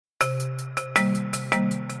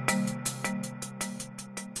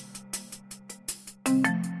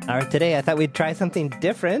All right, today I thought we'd try something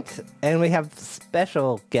different, and we have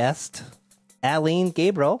special guest, Alene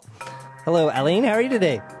Gabriel. Hello, Alene. How are you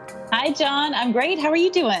today? Hi, John. I'm great. How are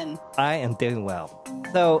you doing? I am doing well.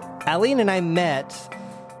 So, Alene and I met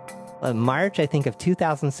in March, I think, of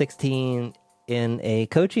 2016 in a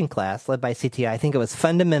coaching class led by CTI. I think it was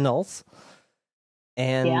Fundamentals.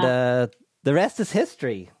 And the rest is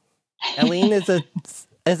history. Alene is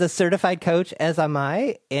a certified coach, as am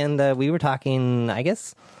I. And we were talking, I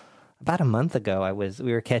guess, about a month ago.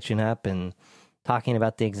 We were catching up and talking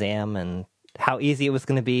about the exam and how easy it was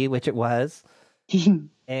going to be, which it was.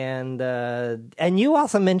 And you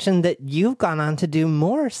also mentioned that you've gone on to do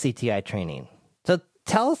more CTI training. So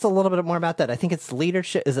tell us a little bit more about that. I think it's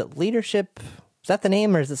leadership. Is it leadership? Is that the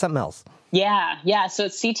name, or is it something else? Yeah. So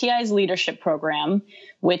it's CTI's leadership program,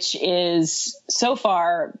 which is so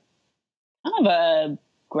far kind of a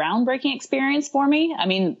groundbreaking experience for me. I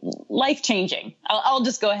mean, life-changing. I'll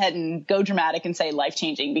just go ahead and go dramatic and say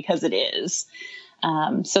life-changing because it is.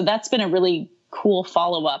 So that's been a really cool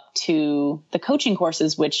follow-up to the coaching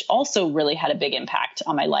courses, which also really had a big impact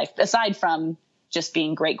on my life, aside from just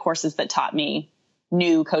being great courses that taught me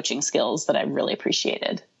new coaching skills that I really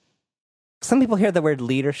appreciated. Some people hear the word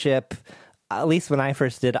leadership, at least when I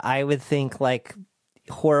first did, I would think like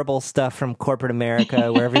horrible stuff from corporate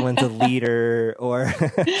America where everyone's a leader, or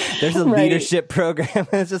there's a leadership program.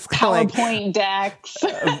 It's just kind of PowerPoint decks.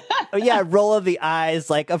 Roll of the eyes.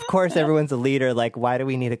 Like, of course, everyone's a leader. Like, why do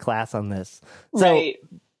we need a class on this? So, right.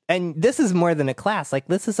 And this is more than a class. Like,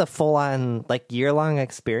 this is a full-on, like, year-long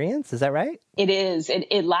experience. Is that right? It is.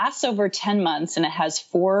 It lasts over 10 months, and it has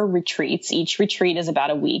 4 retreats. Each retreat is about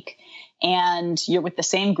a week. And you're with the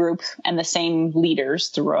same group and the same leaders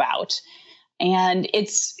throughout. And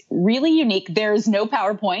it's really unique. There's no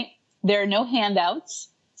PowerPoint. There are no handouts.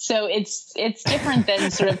 So it's different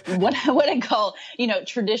than sort of what I call,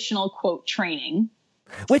 traditional quote training.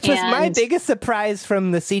 Which was my biggest surprise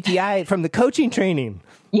from the CTI, from the coaching training.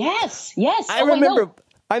 Yes. I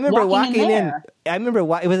remember walking in. I remember it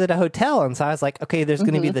was at a hotel, and so I was like, okay, there's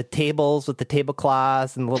going to be the tables with the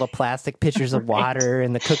tablecloths and the little plastic pitchers of water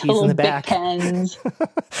and the cookies in the back. Pens.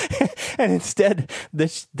 And instead,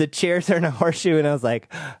 the chairs are in a horseshoe, and I was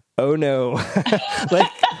like, oh no.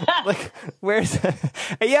 like where's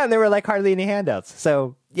and there were like hardly any handouts.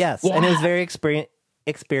 So yes, and it was very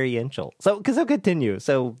experiential. So continue.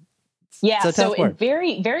 So it's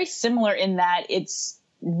very, very similar in that it's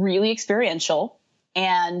really experiential.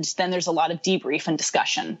 And then there's a lot of debrief and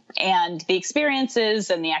discussion, and the experiences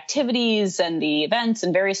and the activities and the events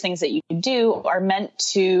and various things that you do are meant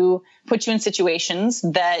to put you in situations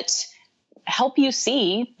that help you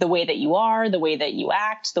see the way that you are, the way that you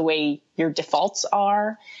act, the way your defaults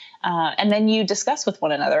are. And then you discuss with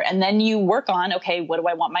one another, and then you work on, okay, what do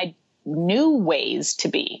I want my new ways to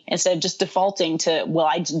be, instead of just defaulting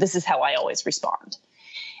to, this is how I always respond.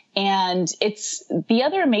 And it's the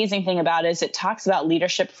other amazing thing about it is it talks about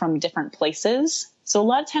leadership from different places. So a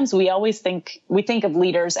lot of times we think of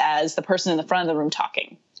leaders as the person in the front of the room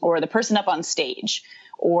talking, or the person up on stage,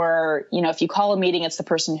 or, if you call a meeting, it's the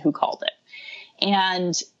person who called it.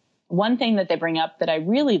 And one thing that they bring up that I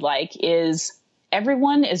really like is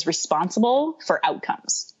everyone is responsible for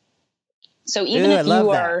outcomes. So even if you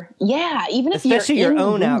are, even if especially you're your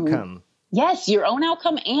own outcome. Yes, your own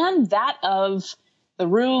outcome and that of the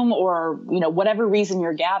room, or, whatever reason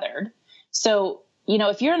you're gathered. So,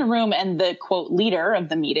 if you're in a room and the quote leader of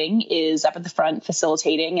the meeting is up at the front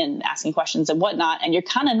facilitating and asking questions and whatnot, and you're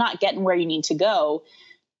kind of not getting where you need to go,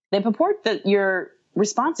 they purport that your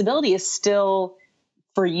responsibility is still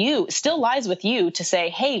for you, still lies with you to say,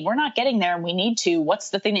 hey, we're not getting there and we need to, what's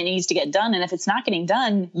the thing that needs to get done? And if it's not getting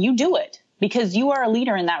done, you do it, because you are a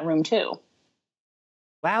leader in that room too.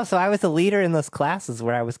 Wow, so I was a leader in those classes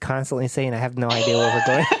where I was constantly saying, I have no idea where we're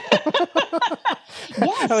going.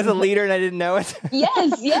 Yes. I was a leader and I didn't know it.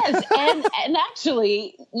 Yes. And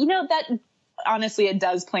actually, that honestly, it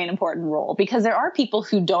does play an important role, because there are people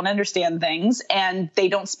who don't understand things and they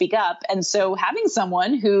don't speak up. And so having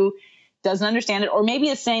someone who doesn't understand it, or maybe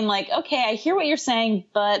is saying like, okay, I hear what you're saying,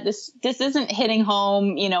 but this isn't hitting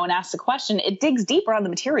home, and asks a question, it digs deeper on the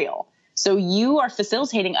material. So you are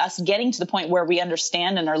facilitating us getting to the point where we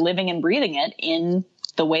understand and are living and breathing it in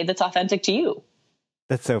the way that's authentic to you.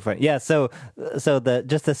 That's so funny. Yeah. So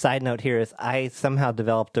just a side note here is I somehow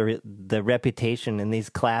developed the reputation in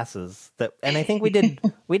these classes and I think we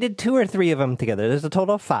did 2 or 3 of them together. There's a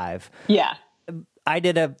total of 5. Yeah. I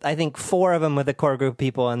did I think 4 of them with a core group of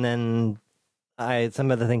people, and then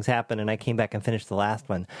some other things happened and I came back and finished the last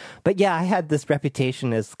one. But yeah, I had this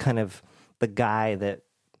reputation as kind of the guy that,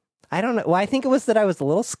 I don't know. Well, I think it was that I was a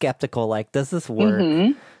little skeptical. Like, does this work?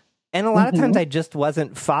 Mm-hmm. And a lot of times I just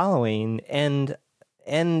wasn't following. And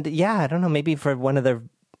yeah, I don't know, maybe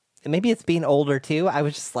maybe it's being older too. I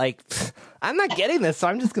was just like, I'm not getting this, so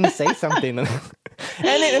I'm just going to say something.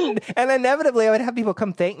 and inevitably I would have people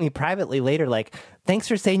come thank me privately later, like, thanks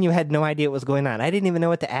for saying you had no idea what was going on. I didn't even know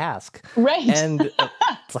what to ask. Right. And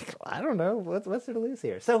it's like, I don't know. What's there to lose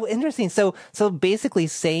here? So interesting. So basically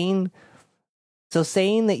saying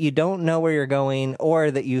that you don't know where you're going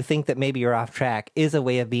or that you think that maybe you're off track is a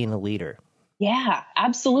way of being a leader. Yeah,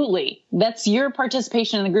 absolutely. That's your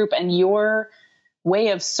participation in the group and your way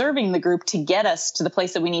of serving the group to get us to the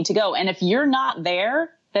place that we need to go. And if you're not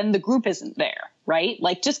there, then the group isn't there, right?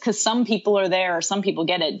 Like, just because some people are there or some people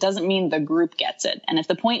get it doesn't mean the group gets it. And if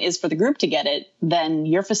the point is for the group to get it, then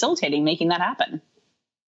you're facilitating making that happen.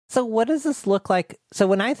 So what does this look like? So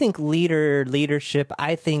when I think leadership,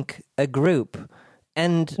 I think a group.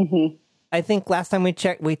 And I think last time we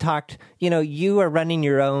talked, you are running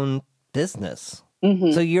your own business.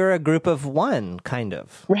 So you're a group of one, kind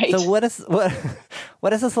of. Right. So what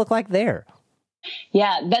does this look like there?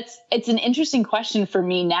 Yeah, it's an interesting question for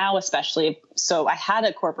me now, especially. So I had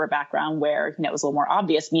a corporate background where, it was a little more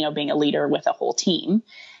obvious, being a leader with a whole team.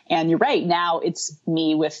 And you're right. Now it's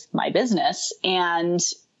me with my business. And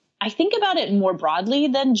I think about it more broadly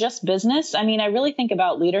than just business. I mean, I really think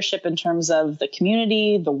about leadership in terms of the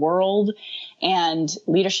community, the world, and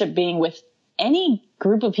leadership being with any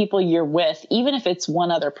group of people you're with, even if it's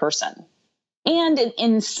one other person. And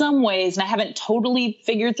in some ways, and I haven't totally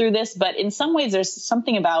figured through this, but in some ways there's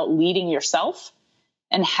something about leading yourself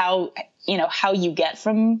and how you get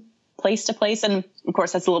from place to place. And of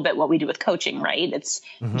course, that's a little bit what we do with coaching, right? It's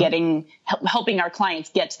helping our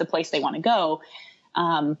clients get to the place they want to go.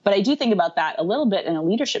 But I do think about that a little bit in a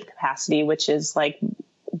leadership capacity, which is like,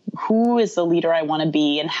 who is the leader I want to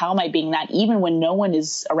be and how am I being that even when no one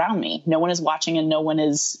is around me, no one is watching and no one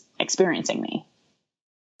is experiencing me?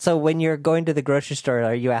 So when you're going to the grocery store,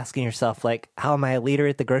 are you asking yourself, like, how am I a leader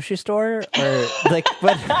at the grocery store? Or like,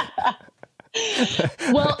 what?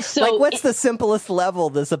 Well, so like, what's the simplest level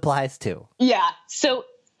this applies to? Yeah. So,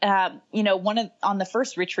 on the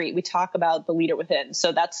first retreat, we talk about the leader within.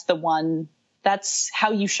 So that's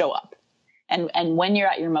how you show up and when you're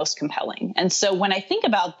at your most compelling. And so when I think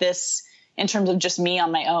about this in terms of just me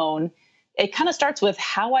on my own, it kind of starts with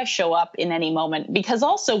how I show up in any moment, because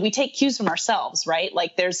also we take cues from ourselves, right?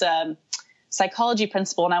 Like, there's a psychology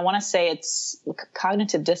principle, and I want to say it's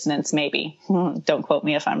cognitive dissonance, maybe. Don't quote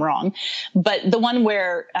me if I'm wrong. But the one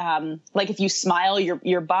where, like, if you smile,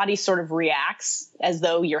 your body sort of reacts as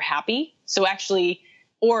though you're happy. So actually,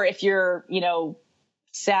 or if you're,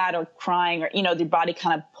 sad or crying, or, your body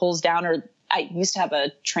kind of pulls down. Or I used to have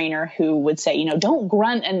a trainer who would say, don't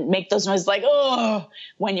grunt and make those noises like, oh,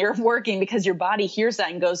 when you're working, because your body hears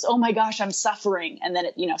that and goes, oh my gosh, I'm suffering. And then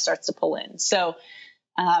it, starts to pull in. So,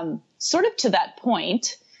 sort of to that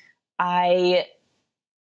point, I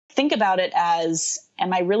think about it as,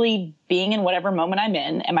 am I really being in whatever moment I'm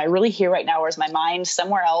in? Am I really here right now? Or is my mind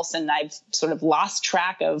somewhere else and I've sort of lost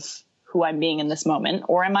track of who I'm being in this moment?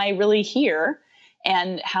 Or am I really here?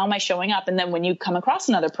 And how am I showing up? And then when you come across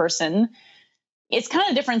another person, it's kind of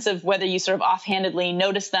the difference of whether you sort of offhandedly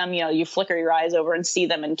notice them, you flicker your eyes over and see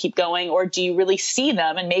them and keep going, or do you really see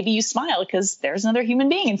them and maybe you smile because there's another human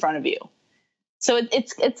being in front of you. So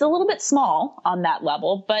it's a little bit small on that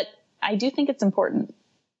level, but I do think it's important.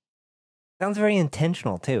 Sounds very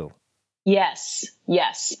intentional too. Yes.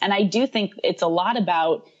 And I do think it's a lot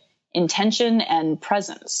about intention and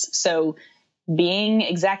presence. So being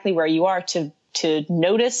exactly where you are to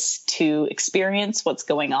notice, to experience what's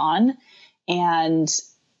going on. And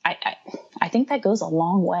I think that goes a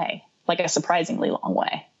long way, like a surprisingly long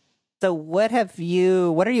way. So what are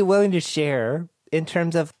you willing to share in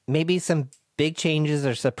terms of maybe some big changes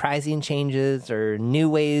or surprising changes or new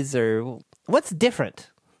ways, or what's different?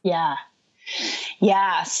 Yeah.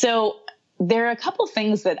 So there are a couple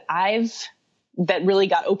things that really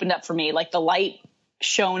got opened up for me, like the light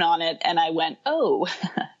shone on it and I went, oh,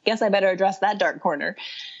 guess I better address that dark corner.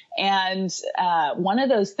 And one of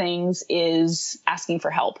those things is asking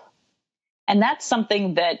for help. And that's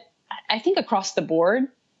something that I think across the board,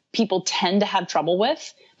 people tend to have trouble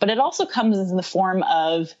with, but it also comes in the form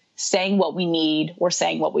of saying what we need or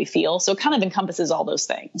saying what we feel. So it kind of encompasses all those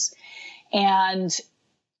things. And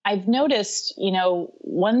I've noticed,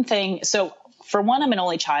 one thing, so for one, I'm an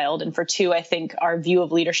only child. And for two, I think our view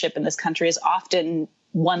of leadership in this country is often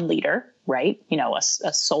one leader, right?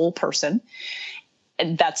 A sole person.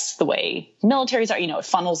 And that's the way militaries are, it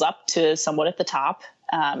funnels up to somewhat at the top.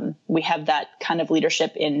 We have that kind of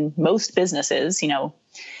leadership in most businesses,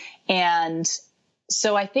 and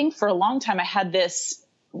so I think for a long time I had this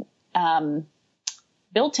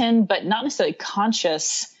built-in, but not necessarily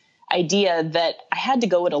conscious idea that I had to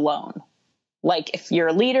go it alone. Like if you're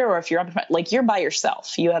a leader or if you're like you're by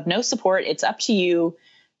yourself, you have no support. It's up to you.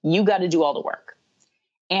 You got to do all the work.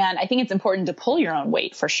 And I think it's important to pull your own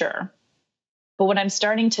weight for sure. But what I'm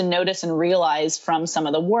starting to notice and realize from some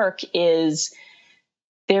of the work is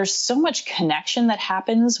there's so much connection that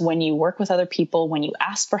happens when you work with other people, when you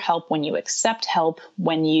ask for help, when you accept help,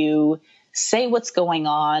 when you say what's going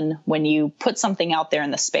on, when you put something out there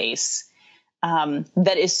in the space.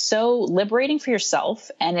 That is so liberating for yourself,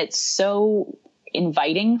 and it's so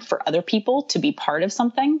inviting for other people to be part of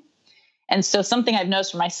something. And so something I've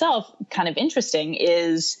noticed for myself, kind of interesting,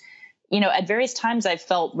 is, at various times I've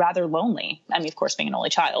felt rather lonely. I mean, of course, being an only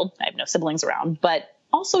child, I have no siblings around, but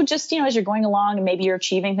also just, as you're going along and maybe you're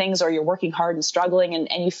achieving things or you're working hard and struggling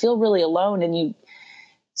and you feel really alone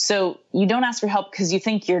so you don't ask for help because you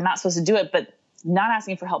think you're not supposed to do it, but not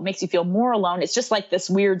asking for help makes you feel more alone. It's just like this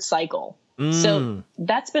weird cycle. So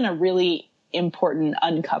that's been a really important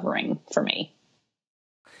uncovering for me.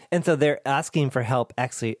 And so they're asking for help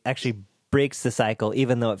actually breaks the cycle,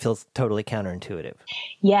 even though it feels totally counterintuitive.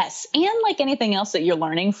 Yes. And like anything else that you're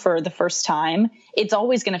learning for the first time, it's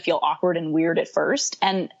always going to feel awkward and weird at first.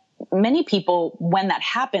 And many people, when that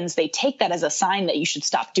happens, they take that as a sign that you should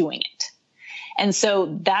stop doing it. And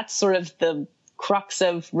so that's sort of the crux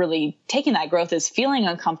of really taking that growth, is feeling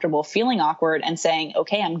uncomfortable, feeling awkward, and saying,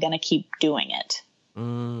 okay, I'm going to keep doing it.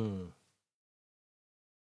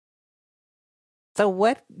 So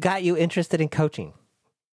what got you interested in coaching?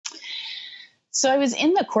 So I was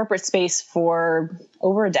in the corporate space for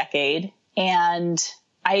over a decade, and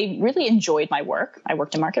I really enjoyed my work. I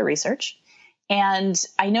worked in market research, and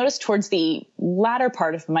I noticed towards the latter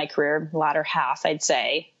part of my career, latter half, I'd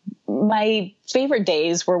say, my favorite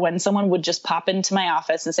days were when someone would just pop into my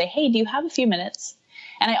office and say, hey, do you have a few minutes?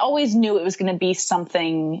 And I always knew it was going to be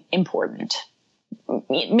something important.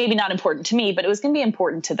 Maybe not important to me, but it was going to be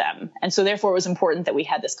important to them. And so therefore it was important that we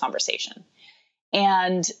had this conversation.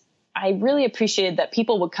 And I really appreciated that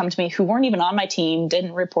people would come to me who weren't even on my team,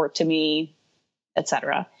 didn't report to me,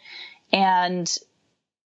 etc. And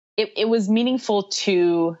it was meaningful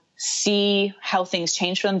to see how things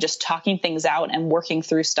change for them, just talking things out and working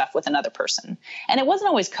through stuff with another person. And it wasn't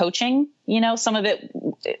always coaching, some of it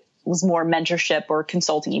was more mentorship or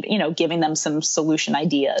consulting, giving them some solution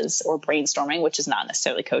ideas or brainstorming, which is not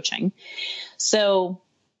necessarily coaching. So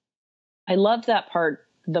I loved that part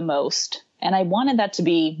the most. And I wanted that to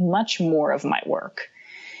be much more of my work.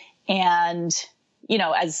 And,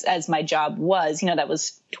 as my job was, that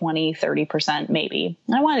was 20, 30% maybe.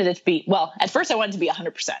 And I wanted it to be, at first I wanted it to be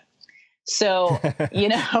 100%. So,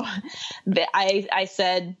 I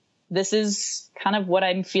said, this is kind of what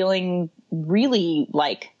I'm feeling really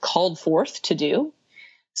like called forth to do.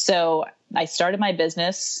 So I started my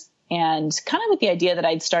business, and kind of with the idea that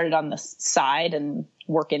I'd started on the side and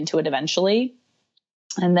work into it eventually.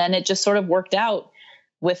 And then it just sort of worked out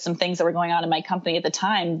with some things that were going on in my company at the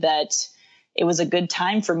time that it was a good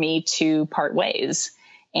time for me to part ways.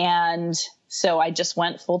 And so I just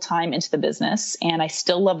went full time into the business, and I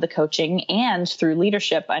still love the coaching. And through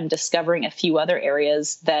leadership, I'm discovering a few other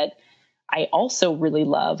areas that I also really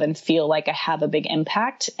love and feel like I have a big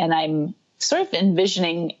impact. And I'm sort of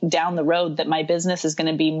envisioning down the road that my business is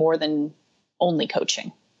going to be more than only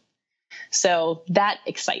coaching. So that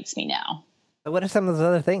excites me now. What are some of those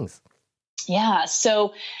other things? Yeah.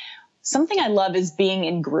 So something I love is being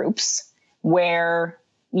in groups where,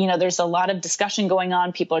 there's a lot of discussion going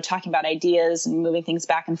on. People are talking about ideas and moving things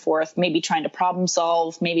back and forth, maybe trying to problem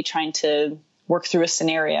solve, maybe trying to work through a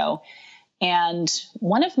scenario. And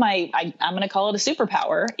one of I'm going to call it a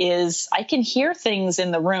superpower, is I can hear things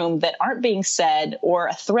in the room that aren't being said, or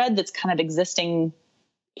a thread that's kind of existing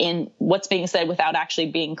in what's being said without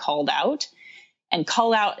actually being called out, and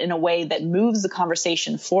call out in a way that moves the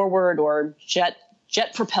conversation forward or jet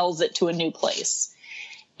propels it to a new place.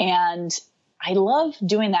 And I love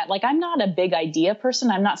doing that. Like, I'm not a big idea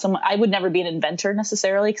person. I'm not someone, I would never be an inventor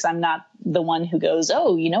necessarily, because I'm not the one who goes,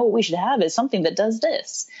 oh, what we should have is something that does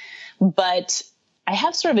this. But I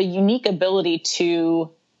have sort of a unique ability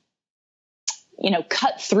to,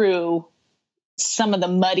 cut through some of the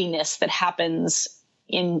muddiness that happens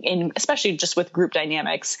in especially just with group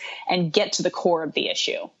dynamics, and get to the core of the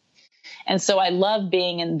issue. And so I love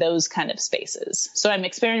being in those kind of spaces. So I'm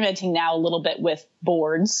experimenting now a little bit with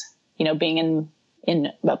boards, being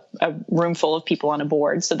in a room full of people on a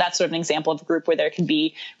board. So that's sort of an example of a group where there can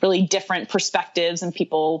be really different perspectives, and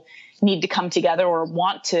people need to come together or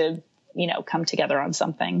want to, come together on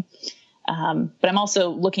something. But I'm also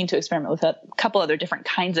looking to experiment with a couple other different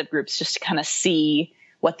kinds of groups, just to kind of see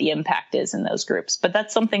what the impact is in those groups. But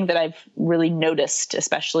that's something that I've really noticed,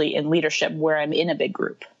 especially in leadership where I'm in a big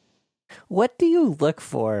group. What do you look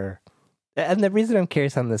for? And the reason I'm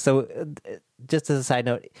curious on this, so just as a side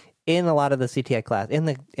note, in a lot of the CTI class, in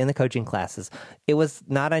the coaching classes, it was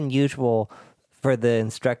not unusual for the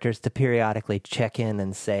instructors to periodically check in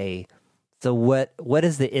and say, so what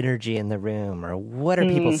is the energy in the room, or what are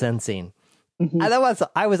people sensing? Mm-hmm.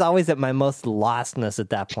 I was always at my most lostness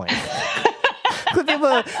at that point.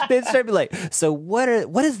 People, they'd start be like, so what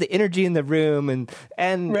is the energy in the room?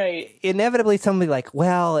 And right. Inevitably somebody like,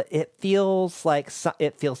 well, it feels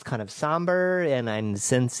kind of somber, and I'm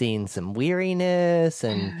sensing some weariness,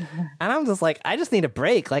 and I'm just like, I just need a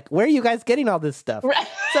break. Like, where are you guys getting all this stuff? Right.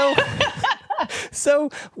 So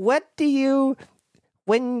what do you,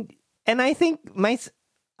 and I think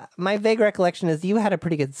my vague recollection is you had a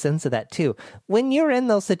pretty good sense of that too. When you're in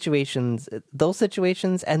those situations,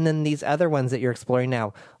 and then these other ones that you're exploring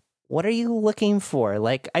now, what are you looking for?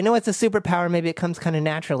 Like, I know it's a superpower, maybe it comes kind of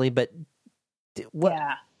naturally, but what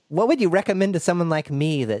would you recommend to someone like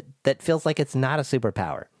me that feels like it's not a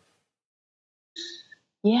superpower?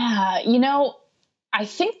 Yeah, I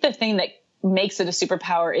think the thing that makes it a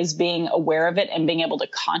superpower is being aware of it and being able to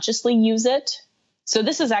consciously use it. So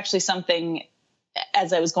this is actually something,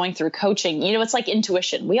 as I was going through coaching, it's like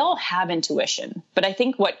intuition. We all have intuition, but I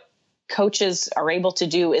think what coaches are able to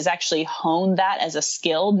do is actually hone that as a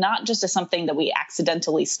skill, not just as something that we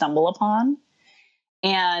accidentally stumble upon.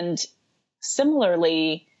 And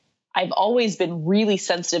similarly, I've always been really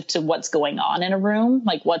sensitive to what's going on in a room,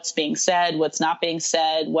 like what's being said, what's not being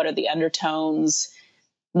said, what are the undertones,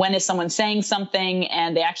 when is someone saying something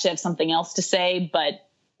and they actually have something else to say, but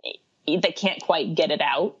they can't quite get it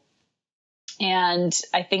out. And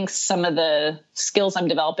I think some of the skills I'm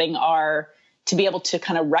developing are to be able to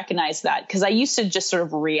kind of recognize that, because I used to just sort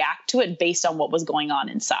of react to it based on what was going on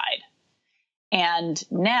inside. And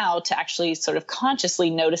now to actually sort of consciously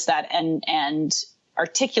notice that and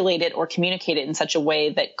articulate it or communicate it in such a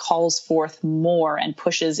way that calls forth more and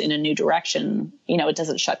pushes in a new direction. It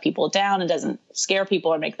doesn't shut people down. It doesn't scare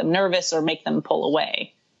people or make them nervous or make them pull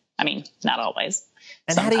away. I mean, not always.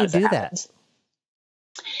 And how do you do that?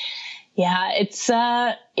 Yeah,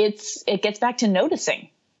 it gets back to noticing,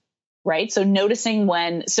 right? So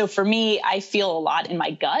noticing so for me, I feel a lot in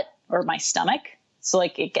my gut or my stomach. So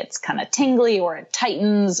like it gets kind of tingly, or it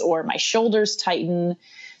tightens, or my shoulders tighten.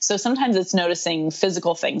 So sometimes it's noticing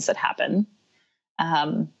physical things that happen.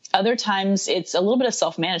 Other times it's a little bit of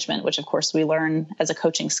self-management, which of course we learn as a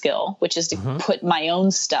coaching skill, which is to put my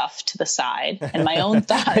own stuff to the side and my own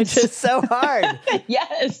thoughts. Which is so hard.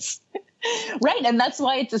 Yes. Right. And that's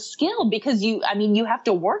why it's a skill, because you have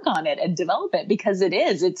to work on it and develop it, because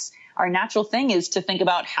it's our natural thing is to think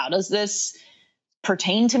about, how does this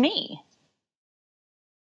pertain to me?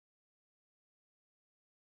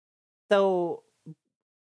 So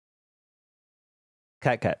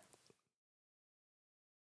cut.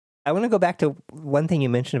 I want to go back to one thing you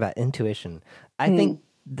mentioned about intuition. I think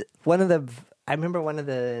I remember one of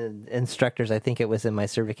the instructors, I think it was in my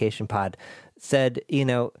certification pod, said,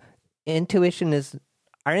 our intuition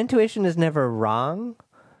is never wrong,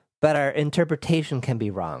 but our interpretation can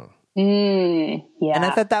be wrong. Yeah. And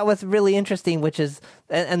I thought that was really interesting, which is,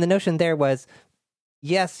 and the notion there was,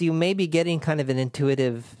 yes, you may be getting kind of an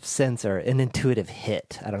intuitive sense or an intuitive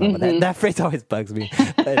hit. I don't know what that phrase always bugs me.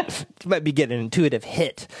 But you might be getting an intuitive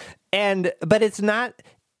hit. But it's not.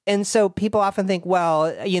 And so people often think, well,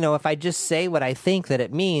 if I just say what I think that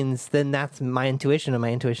it means, then that's my intuition, and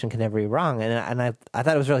my intuition can never be wrong. And I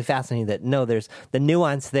thought it was really fascinating that no, there's the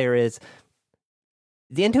nuance there is,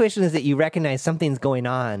 the intuition is that you recognize something's going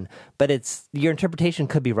on, but it's your interpretation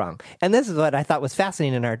could be wrong. And this is what I thought was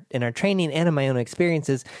fascinating in our training and in my own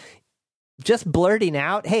experiences. Just blurting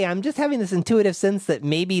out, hey, I'm just having this intuitive sense that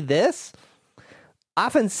maybe this,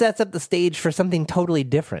 often sets up the stage for something totally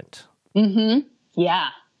different. Mm-hmm. Yeah.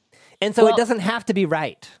 And so it doesn't have to be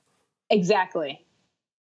right. Exactly.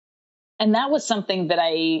 And that was something that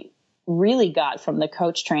I really got from the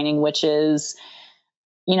coach training, which is,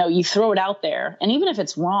 you throw it out there, and even if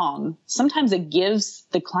it's wrong, sometimes it gives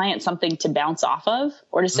the client something to bounce off of,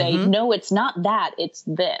 or to say, no, it's not that, it's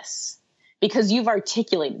this, because you've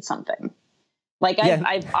articulated something. Like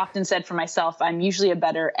I've often said for myself, I'm usually a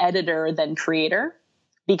better editor than creator,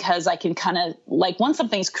 because I can kind of, like, once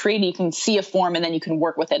something's created, you can see a form and then you can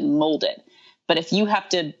work with it and mold it. But if you have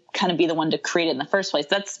to kind of be the one to create it in the first place,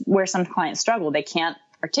 that's where some clients struggle. They can't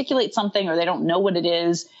articulate something, or they don't know what it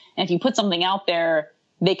is. And if you put something out there,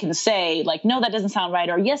 they can say like, no, that doesn't sound right,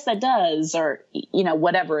 or yes, that does, or,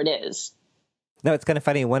 whatever it is. No, it's kind of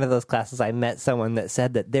funny. In one of those classes, I met someone that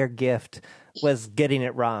said that their gift was getting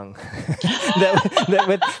it wrong.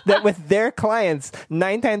 that with their clients,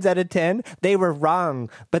 9 times out of 10, they were wrong.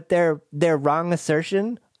 But their wrong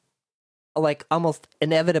assertion, like, almost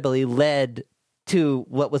inevitably led to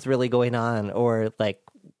what was really going on, or like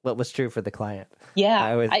what was true for the client.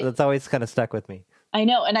 Yeah. It's always kind of stuck with me. I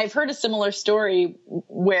know. And I've heard a similar story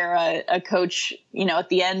where a coach, at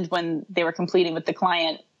the end when they were completing with the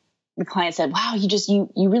client said, wow,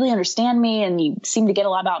 you really understand me and you seem to get a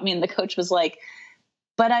lot about me. And the coach was like,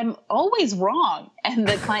 but I'm always wrong. And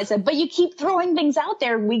the client said, but you keep throwing things out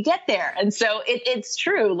there. We get there. And so it's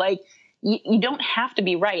true. Like you don't have to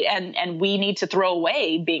be right. And we need to throw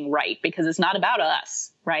away being right, because it's not about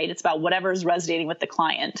us, right? It's about whatever's resonating with the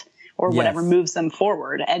client or whatever moves them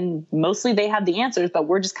forward. And mostly they have the answers, but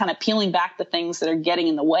we're just kind of peeling back the things that are getting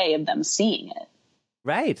in the way of them seeing it.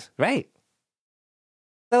 Right.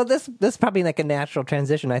 So this is probably like a natural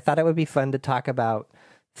transition. I thought it would be fun to talk about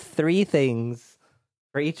 3 things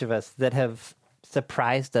for each of us that have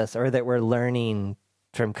surprised us or that we're learning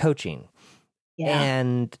from coaching. Yeah.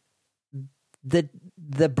 And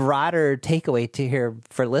the broader takeaway to here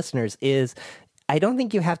for listeners is, I don't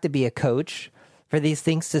think you have to be a coach for these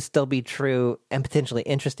things to still be true and potentially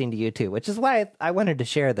interesting to you too, which is why I wanted to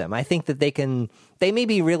share them. I think that they may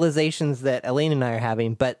be realizations that Alene and I are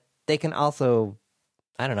having, but they can also,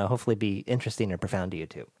 I don't know, hopefully be interesting or profound to you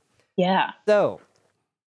too. Yeah. So,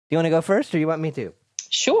 do you want to go first or you want me to?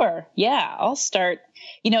 Sure. Yeah, I'll start.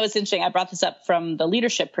 It's interesting. I brought this up from the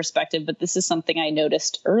leadership perspective, but this is something I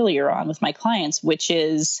noticed earlier on with my clients, which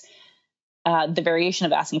is the variation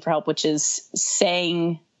of asking for help, which is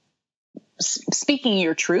speaking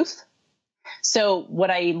your truth. So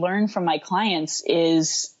what I learned from my clients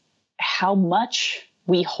is how much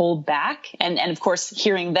we hold back. And of course,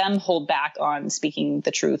 hearing them hold back on speaking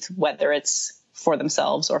the truth, whether it's for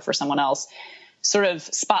themselves or for someone else, sort of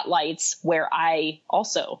spotlights where I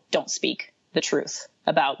also don't speak the truth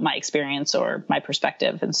about my experience or my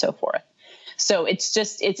perspective and so forth. So it's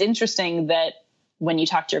interesting that when you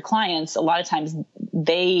talk to your clients, a lot of times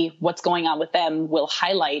what's going on with them will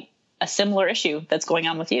highlight a similar issue that's going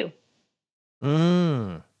on with you.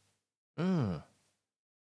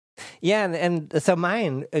 Yeah, and so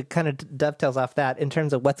mine kind of dovetails off that in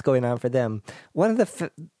terms of what's going on for them. One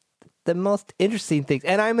of the most interesting things,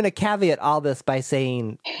 and I'm going to caveat all this by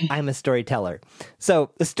saying I'm a storyteller. So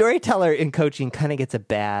a storyteller in coaching kind of gets a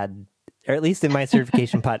bad, or at least in my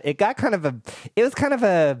certification pod, it was kind of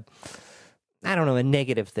a, I don't know, a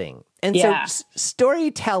negative thing. And so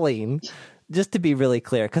storytelling, just to be really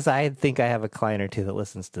clear, because I think I have a client or two that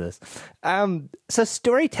listens to this. So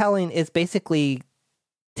storytelling is basically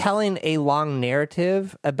telling a long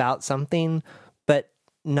narrative about something, but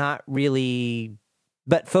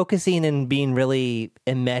focusing and being really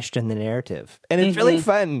enmeshed in the narrative. And it's really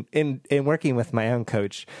fun in working with my own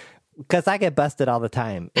coach, because I get busted all the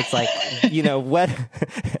time. It's like, what?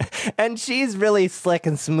 And she's really slick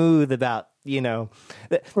and smooth about,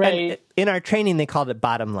 right. In our training, they called it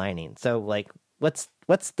bottom lining. So like, what's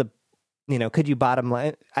the, could you bottom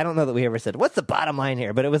line? I don't know that we ever said, what's the bottom line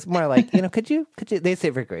here? But it was more like, could you, they say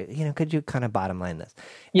very great, could you kind of bottom line this?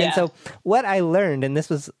 Yeah. And so what I learned, and this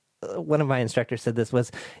was, one of my instructors said this,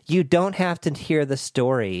 was you don't have to hear the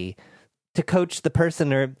story to coach the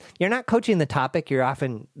person, or you're not coaching the topic. You're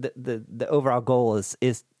often, the overall goal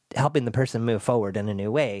is helping the person move forward in a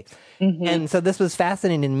new way. Mm-hmm. And so this was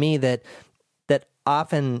fascinating to me that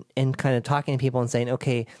often in kind of talking to people and saying,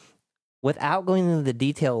 okay, without going into the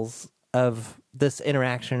details of this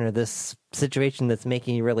interaction or this situation that's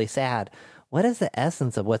making you really sad, what is the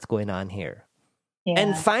essence of what's going on here? Yeah.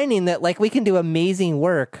 And finding that like we can do amazing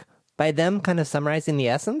work by them kind of summarizing the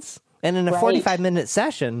essence. And in a 45-minute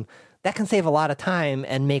session, that can save a lot of time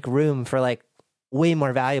and make room for like way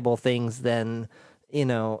more valuable things than,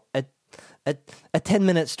 a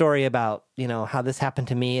 10-minute story about, how this happened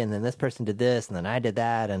to me and then this person did this and then I did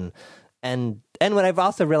that. And what I've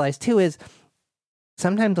also realized too is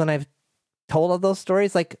sometimes when I've told all those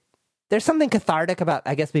stories, like there's something cathartic about,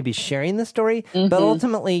 I guess, maybe sharing the story, but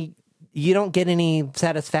ultimately you don't get any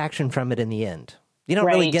satisfaction from it in the end. You don't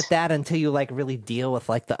really get that until you like really deal with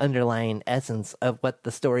like the underlying essence of what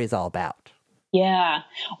the story is all about. Yeah.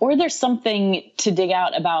 Or there's something to dig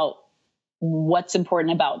out about what's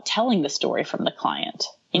important about telling the story from the client.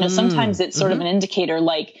 Sometimes it's sort of an indicator,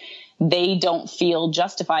 like they don't feel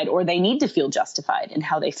justified or they need to feel justified in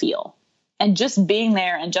how they feel. And just being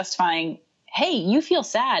there and justifying, hey, you feel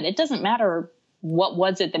sad. It doesn't matter what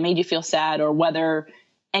was it that made you feel sad or whether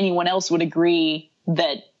anyone else would agree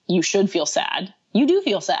that you should feel sad. You do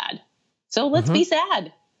feel sad. So let's be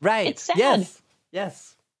sad. Right. It's sad. Yes.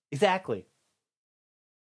 Yes, exactly.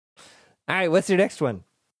 All right, what's your next one?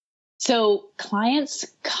 So clients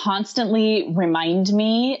constantly remind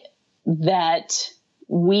me that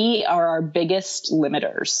we are our biggest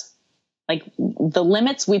limiters. Like the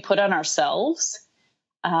limits we put on ourselves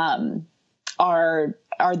are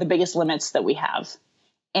the biggest limits that we have.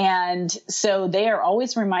 And so they are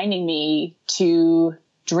always reminding me to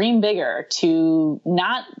dream bigger, to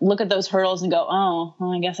not look at those hurdles and go, oh,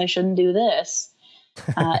 well, I guess I shouldn't do this.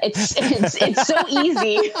 It's so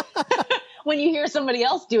easy when you hear somebody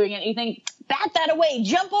else doing it, you think, bat that away,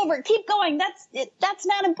 jump over it, keep going. That's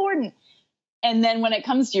not important. And then when it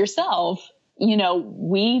comes to yourself,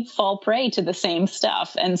 we fall prey to the same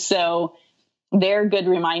stuff. And so they're good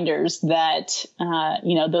reminders that,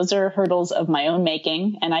 those are hurdles of my own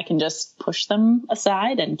making, and I can just push them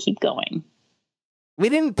aside and keep going. We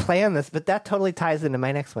didn't plan this, but that totally ties into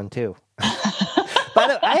my next one too.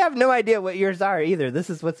 But I have no idea what yours are either. This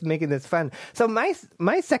is what's making this fun. So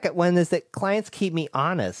my second one is that clients keep me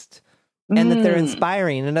honest and that they're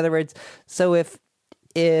inspiring. In other words, so if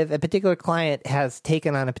a particular client has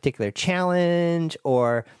taken on a particular challenge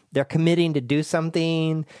or they're committing to do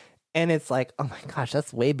something and it's like, oh my gosh,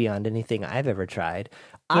 that's way beyond anything I've ever tried.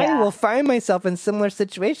 Yeah. I will find myself in similar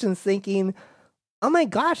situations thinking, oh my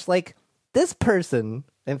gosh, like this person,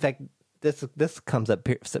 in fact, this comes up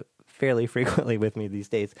fairly frequently with me these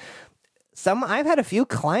days. I've had a few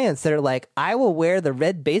clients that are like, I will wear the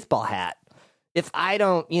red baseball hat. If I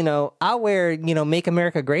don't, I'll wear, Make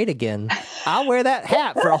America Great Again. I'll wear that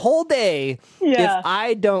hat for a whole day if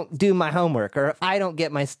I don't do my homework or if I don't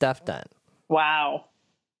get my stuff done. Wow.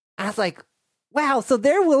 I was like, wow, so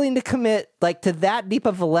they're willing to commit like to that deep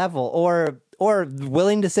of a level or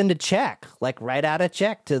willing to send a check, like write out a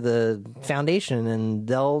check to the foundation and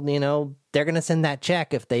they'll, they're going to send that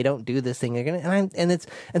check if they don't do this thing. They're going to,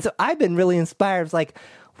 and so I've been really inspired. It's like,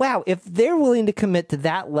 wow, if they're willing to commit to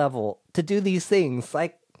that level to do these things,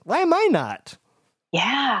 like, why am I not?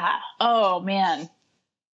 Yeah. Oh man.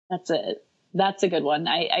 That's a good one.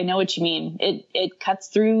 I know what you mean. It cuts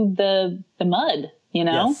through the mud,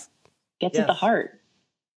 Yes. Gets at the heart.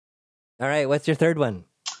 All right. What's your third one?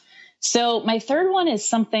 So my third one is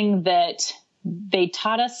something that they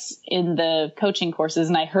taught us in the coaching courses,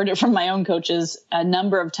 and I heard it from my own coaches a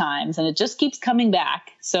number of times, and it just keeps coming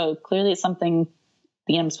back. So clearly it's something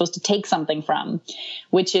I'm supposed to take something from,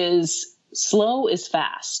 which is slow is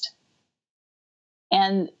fast.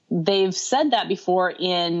 And they've said that before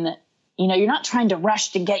in, you're not trying to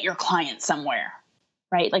rush to get your client somewhere,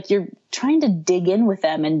 right? Like you're trying to dig in with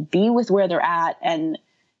them and be with where they're at and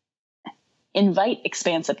invite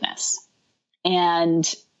expansiveness.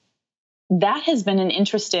 And that has been an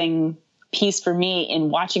interesting piece for me in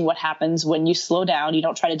watching what happens when you slow down. You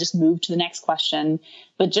don't try to just move to the next question,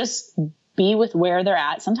 but just be with where they're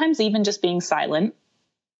at, sometimes even just being silent.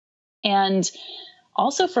 And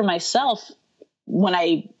also for myself, when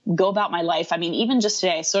I go about my life, even just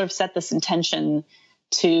today, I sort of set this intention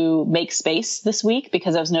to make space this week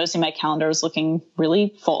because I was noticing my calendar was looking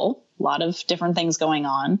really full, a lot of different things going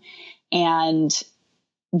on. And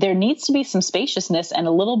there needs to be some spaciousness and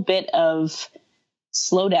a little bit of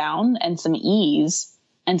slow down and some ease,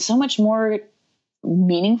 and so much more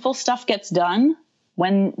meaningful stuff gets done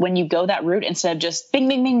when you go that route instead of just bing,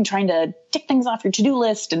 bing, bing, trying to tick things off your to-do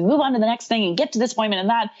list and move on to the next thing and get to this appointment and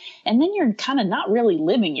that. And then you're kind of not really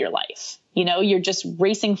living your life. You're just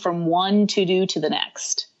racing from one to-do to the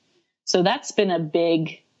next. So that's been a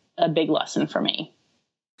big lesson for me.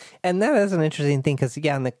 And that is an interesting thing because,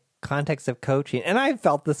 in the context of coaching, and I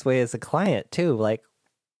felt this way as a client too, like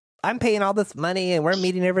I'm paying all this money and we're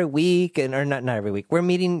meeting every week or not every week. We're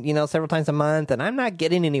meeting, several times a month and I'm not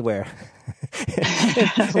getting anywhere.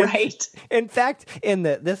 Right. In fact,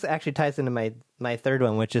 this actually ties into my third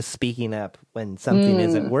one, which is speaking up when something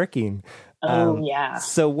isn't working. Yeah.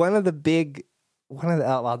 So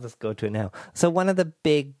I'll just go to it now. So one of the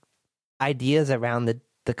big ideas around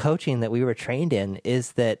the coaching that we were trained in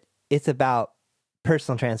is that it's about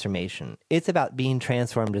personal transformation. It's about being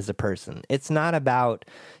transformed as a person. It's not about,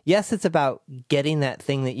 it's about getting that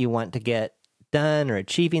thing that you want to get done or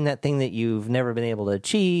achieving that thing that you've never been able to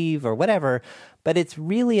achieve or whatever, but it's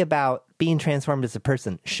really about being transformed as a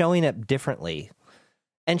person, showing up differently.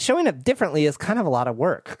 And showing up differently is kind of a lot of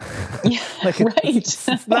work. Yeah, right.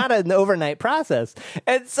 It's not an overnight process.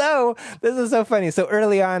 And so this is so funny. So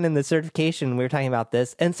early on in the certification, we were talking about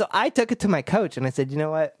this. And so I took it to my coach and I said, you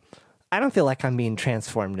know what? I don't feel like I'm being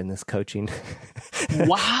transformed in this coaching.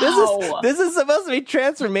 Wow. This is supposed to be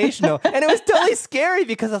transformational. And it was totally scary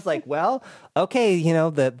because I was like, well, okay,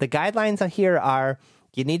 the guidelines here are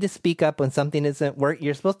You need to speak up when something isn't working.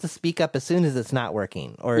 You're supposed to speak up as soon as it's not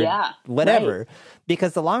working or whatever, right.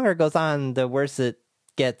 Because the longer it goes on, the worse it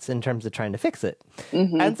gets in terms of trying to fix it.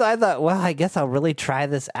 Mm-hmm. And so I thought, well, I guess I'll really try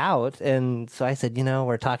this out. And so I said,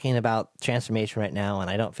 we're talking about transformation right now, and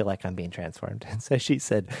I don't feel like I'm being transformed. And so she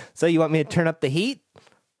said, so you want me to turn up the heat?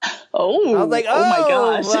 Oh, I was like, oh my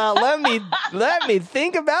gosh. Well, let me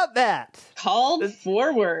think about that. Called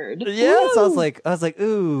forward. Yes, I was like,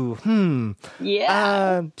 ooh,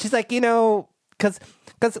 yeah. She's like, because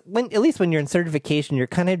at least when you're in certification, you're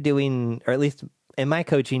kind of doing, or at least in my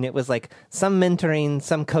coaching, it was like some mentoring,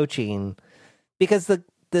 some coaching, because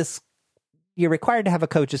you're required to have a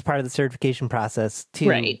coach as part of the certification process to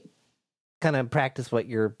right. kind of practice what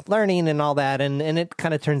you're learning and all that, and it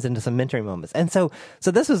kind of turns into some mentoring moments. And so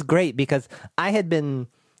this was great because I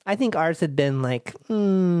think ours had been like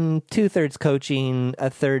 2/3 coaching,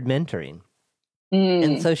 1/3 mentoring.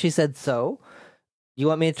 And so she said, so you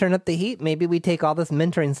want me to turn up the heat? Maybe we take all this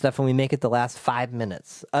mentoring stuff and we make it the last 5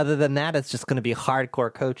 minutes. Other than that, it's just going to be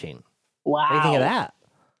hardcore coaching. Wow. What do you think of that?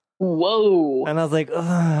 Whoa. And I was like,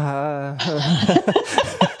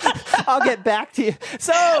 I'll get back to you.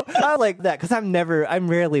 So I like that because I'm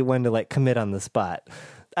rarely one to like commit on the spot.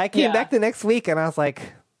 I came back the next week and I was like,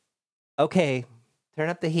 okay, turn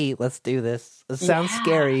up the heat. Let's do this. It sounds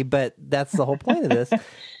scary, but that's the whole point of this.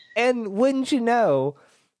 And wouldn't you know,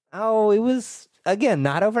 it was, again,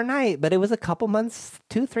 not overnight, but it was a couple months,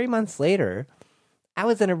 2-3 months later, I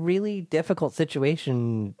was in a really difficult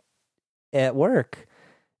situation at work.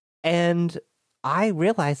 And I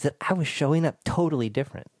realized that I was showing up totally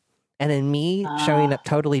different. And in me showing up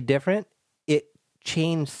totally different, it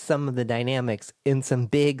changed some of the dynamics in some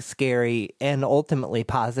big, scary, and ultimately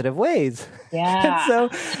positive ways. Yeah.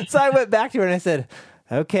 And so I went back to her and I said,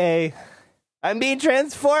 okay, I'm being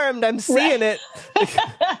transformed. I'm seeing it.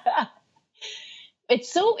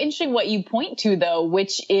 It's so interesting what you point to, though,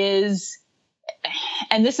 which is,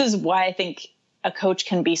 and this is why I think a coach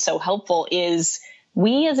can be so helpful, is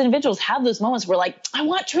we as individuals have those moments where like, I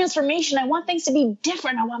want transformation. I want things to be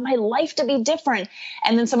different. I want my life to be different.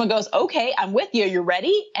 And then someone goes, okay, I'm with you. You're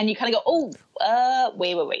ready. And you kind of go,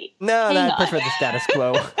 wait. No, I prefer the status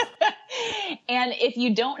quo. And if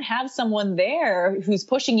you don't have someone there who's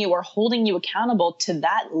pushing you or holding you accountable to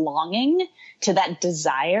that longing, to that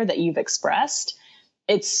desire that you've expressed,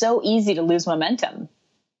 it's so easy to lose momentum.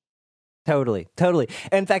 Totally.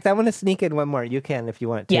 In fact, I want to sneak in one more. You can if you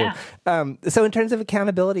want to. Yeah. So in terms of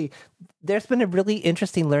accountability, there's been a really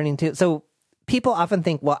interesting learning too. So people often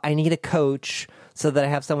think, well, I need a coach so that I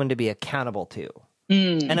have someone to be accountable to.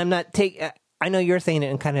 And I'm not I know you're saying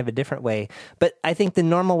it in kind of a different way, but I think the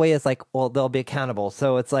normal way is like, well, they'll be accountable.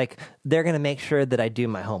 So it's like, they're going to make sure that I do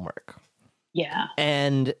my homework. Yeah.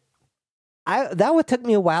 And that what took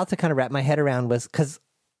me a while to kind of wrap my head around was because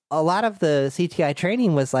a lot of the CTI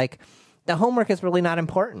training was like, the homework is really not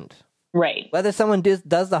important. Right. Whether someone does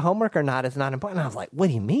the homework or not is not important. And I was like, what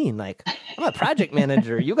do you mean? Like, I'm a project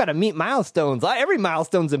manager. You got to meet milestones. Every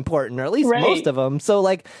milestone's important, or at least most of them. So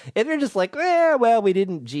like, if you're just like, well, we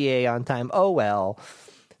didn't GA on time. Oh, well.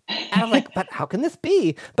 And I'm like, but how can this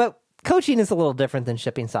be? But coaching is a little different than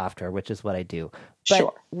shipping software, which is what I do. But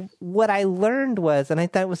sure. What I learned was, and I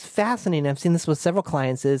thought it was fascinating, I've seen this with several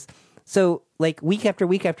clients, is so like week after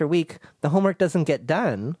week after week, the homework doesn't get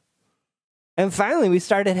done. And finally, we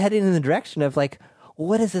started heading in the direction of like,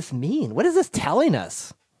 what does this mean? What is this telling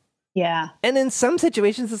us? Yeah. And in some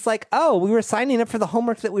situations, it's like, oh, we were signing up for the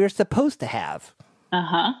homework that we were supposed to have.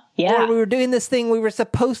 Yeah. Or we were doing this thing we were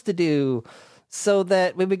supposed to do so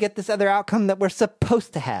that we would get this other outcome that we're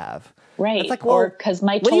supposed to have. Right. It's like, well, or because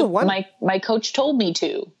my coach told me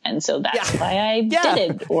to. And so that's why I did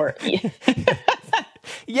it. Or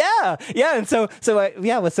Yeah. And so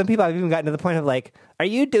with some people, I've even gotten to the point of like, are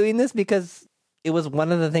you doing this because it was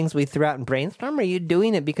one of the things we threw out in brainstorm? Or are you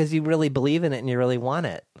doing it because you really believe in it and you really want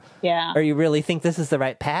it? Yeah. Or you really think this is the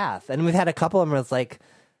right path? And we've had a couple of them where it's like,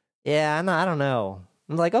 I don't know.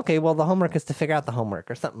 I'm like, okay, well, the homework is to figure out the homework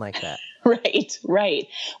or something like that. Right.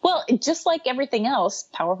 Well, just like everything else,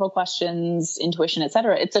 powerful questions, intuition,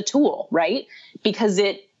 etc., it's a tool, right? Because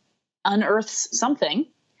it unearths something,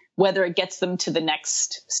 whether it gets them to the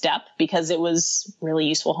next step because it was really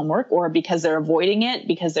useful homework, or because they're avoiding it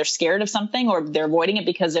because they're scared of something, or they're avoiding it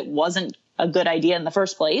because it wasn't a good idea in the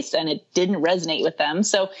first place and it didn't resonate with them.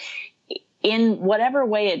 So in whatever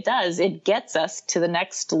way it does, it gets us to the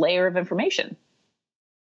next layer of information.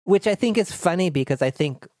 Which I think is funny because I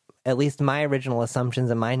think at least my original assumptions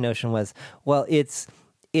and my notion was, well, it's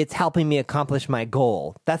helping me accomplish my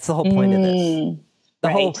goal. That's the whole point of this. The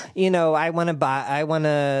whole, I want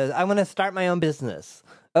to start my own business.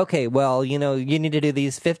 okay, well, you need to do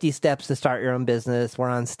these 50 steps to start your own business. We're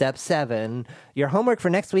on step 7. Your homework for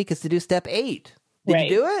next week is to do step 8. Did you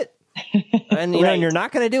do it? And you know, and you're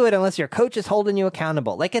not going to do it unless your coach is holding you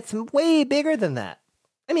accountable. Like, it's way bigger than that.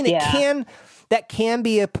 I mean, that can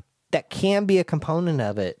be a component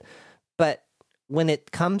of it. But when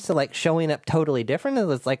it comes to like showing up totally different,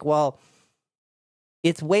 it's like, well,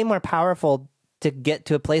 it's way more powerful to get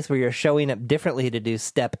to a place where you're showing up differently to do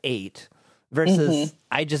step 8 versus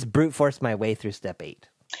I just brute force my way through step 8.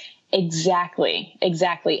 Exactly.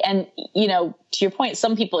 And, to your point,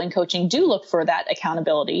 some people in coaching do look for that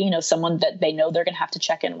accountability, someone that they know they're going to have to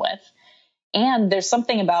check in with. And there's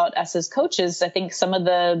something about us as coaches. I think some of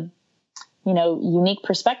the, unique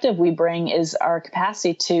perspective we bring is our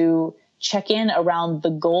capacity to check in around the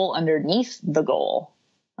goal underneath the goal.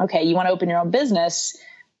 Okay, you want to open your own business.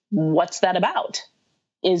 What's that about?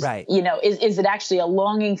 Is it actually a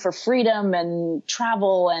longing for freedom and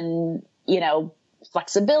travel and,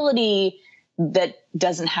 flexibility that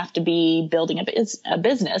doesn't have to be building a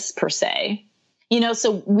business per se?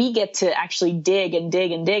 So we get to actually dig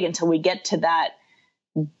until we get to that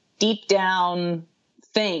deep down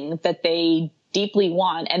thing that they deeply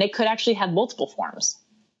want. And it could actually have multiple forms.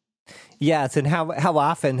 Yes. And how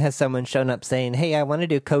often has someone shown up saying, hey, I want to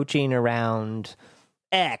do coaching around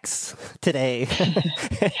X today.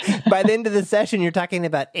 By the end of the session, you're talking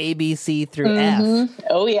about A, B, C through F.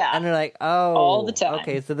 Oh, yeah. And they're like, oh, all the time.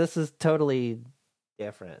 Okay, so this is totally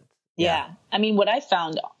different. Yeah. I mean, what I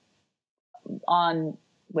found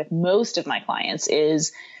with most of my clients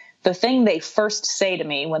is the thing they first say to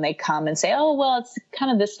me when they come and say, oh, well, it's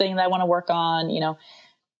kind of this thing that I want to work on,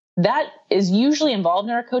 that is usually involved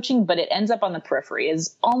in our coaching, but it ends up on the periphery.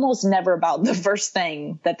 Is almost never about the first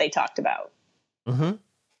thing that they talked about. Mm-hmm.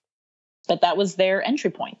 But that was their entry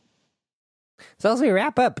point. So as we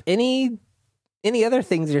wrap up, any other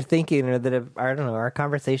things you're thinking or that our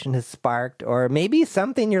conversation has sparked, or maybe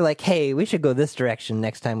something you're like, hey, we should go this direction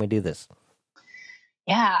next time we do this?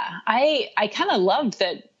 Yeah, I kind of loved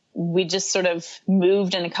that we just sort of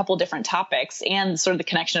moved in a couple different topics and sort of the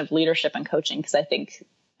connection of leadership and coaching, because I think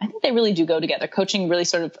they really do go together. Coaching really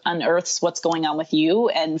sort of unearths what's going on with you,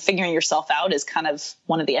 and figuring yourself out is kind of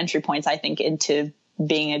one of the entry points, I think, into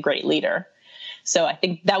being a great leader. So I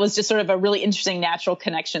think that was just sort of a really interesting natural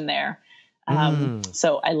connection there.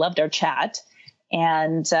 So I loved our chat.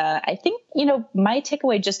 And I think, my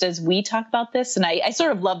takeaway just as we talk about this, and I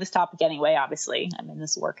sort of love this topic anyway, obviously. I'm in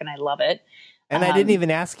this work and I love it. And I didn't even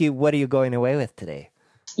ask you, what are you going away with today?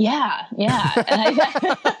 Yeah. And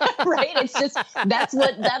right. It's just, that's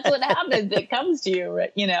what happens. It comes to you,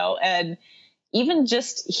 and even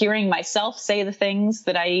just hearing myself say the things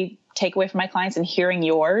that I take away from my clients and hearing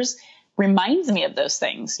yours reminds me of those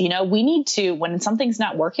things. We need to, when something's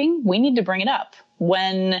not working, we need to bring it up.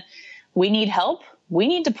 When we need help, we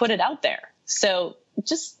need to put it out there. So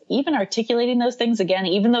just even articulating those things again,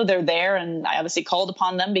 even though they're there and I obviously called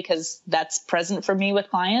upon them because that's present for me with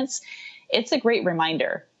clients, it's a great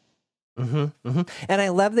reminder. Mm-hmm, mm-hmm. And I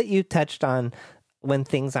love that you touched on when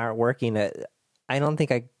things aren't working. I don't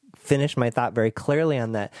think I finished my thought very clearly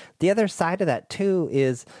on that. The other side of that too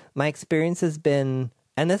is my experience has been,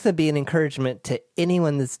 and this would be an encouragement to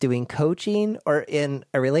anyone that's doing coaching or in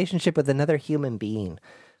a relationship with another human being.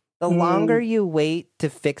 The longer you wait to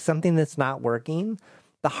fix something that's not working,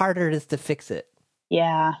 the harder it is to fix it.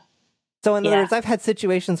 Yeah. So in other words, I've had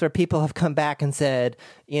situations where people have come back and said,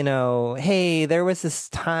 hey, there was this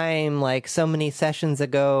time like so many sessions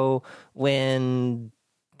ago when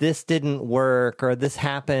this didn't work or this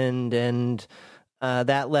happened and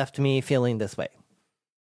that left me feeling this way.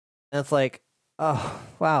 And it's like, oh,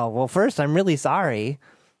 wow. Well, first, I'm really sorry.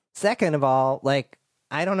 Second of all, like,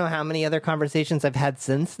 I don't know how many other conversations I've had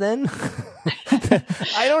since then.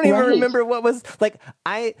 I don't even remember what was like.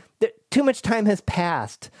 Too much time has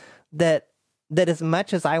passed that as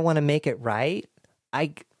much as I want to make it right,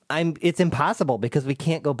 it's impossible because we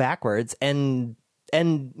can't go backwards. And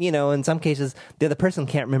in some cases, the other person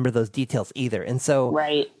can't remember those details either. And so,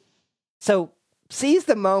 so seize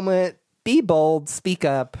the moment, be bold, speak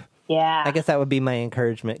up. Yeah. I guess that would be my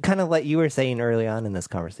encouragement. Kind of like you were saying early on in this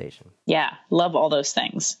conversation. Yeah. Love all those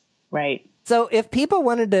things. Right. So if people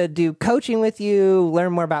wanted to do coaching with you,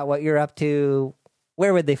 learn more about what you're up to,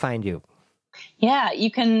 where would they find you? Yeah,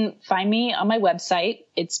 you can find me on my website.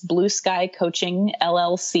 It's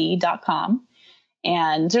blueskycoachingllc.com.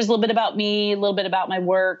 And there's a little bit about me, a little bit about my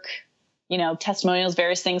work, testimonials,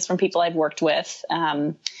 various things from people I've worked with.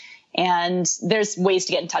 And there's ways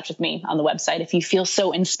to get in touch with me on the website if you feel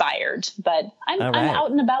so inspired. But I'm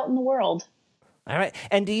out and about in the world. All right.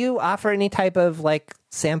 And do you offer any type of like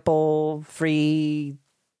sample free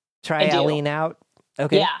try Alene out?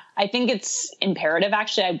 Okay. Yeah, I think it's imperative.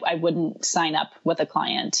 Actually, I wouldn't sign up with a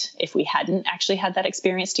client if we hadn't actually had that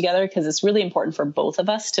experience together, because it's really important for both of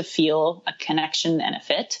us to feel a connection and a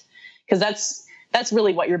fit, because that's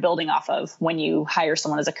really what you're building off of when you hire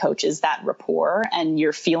someone as a coach, is that rapport, and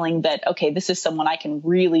you're feeling that, okay, this is someone I can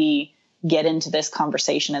really get into this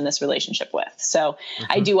conversation and this relationship with. So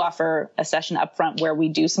I do offer a session up front where we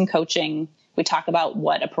do some coaching. We talk about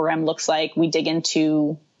what a program looks like. We dig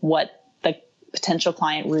into what the potential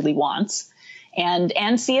client really wants,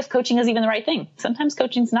 and see if coaching is even the right thing. Sometimes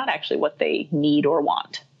coaching is not actually what they need or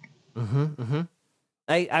want.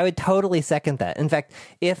 I would totally second that. In fact,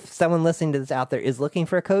 if someone listening to this out there is looking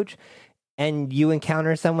for a coach and you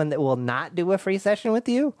encounter someone that will not do a free session with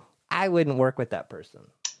you, I wouldn't work with that person.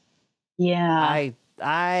 Yeah.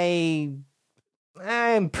 I'm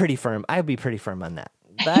pretty firm. I'd be pretty firm on that.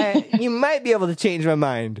 You might be able to change my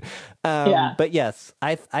mind. But yes,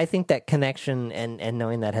 I think that connection and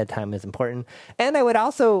knowing that ahead of time is important. And I would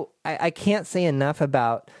also, I can't say enough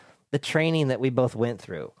about the training that we both went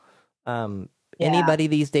through. Anybody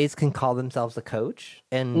these days can call themselves a coach.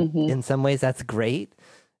 And in some ways that's great.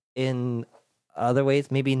 In other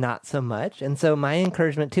ways, maybe not so much. And so my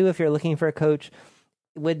encouragement too, if you're looking for a coach,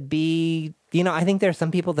 would be, I think there are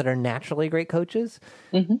some people that are naturally great coaches,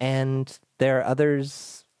 and there are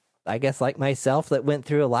others, I guess, like myself, that went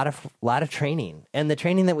through a lot of training, and the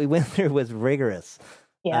training that we went through was rigorous.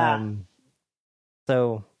 Yeah. And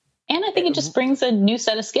I think it just brings a new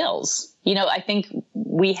set of skills. I think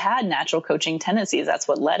we had natural coaching tendencies. That's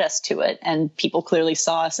what led us to it. And people clearly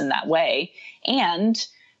saw us in that way. And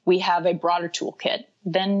we have a broader toolkit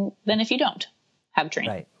than if you don't have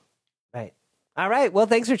training. Right. All right. Well,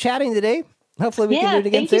 thanks for chatting today. Hopefully we can do it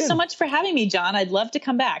again soon. Thank you so much for having me, John. I'd love to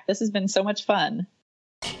come back. This has been so much fun.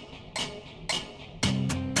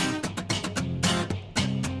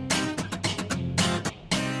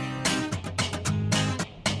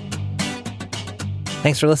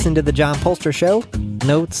 Thanks for listening to The John Polster Show.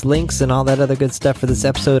 Notes, links, and all that other good stuff for this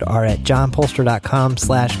episode are at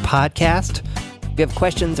johnpolster.com/podcast. If you have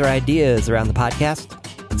questions or ideas around the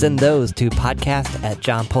podcast, send those to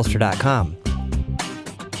podcast@johnpolster.com.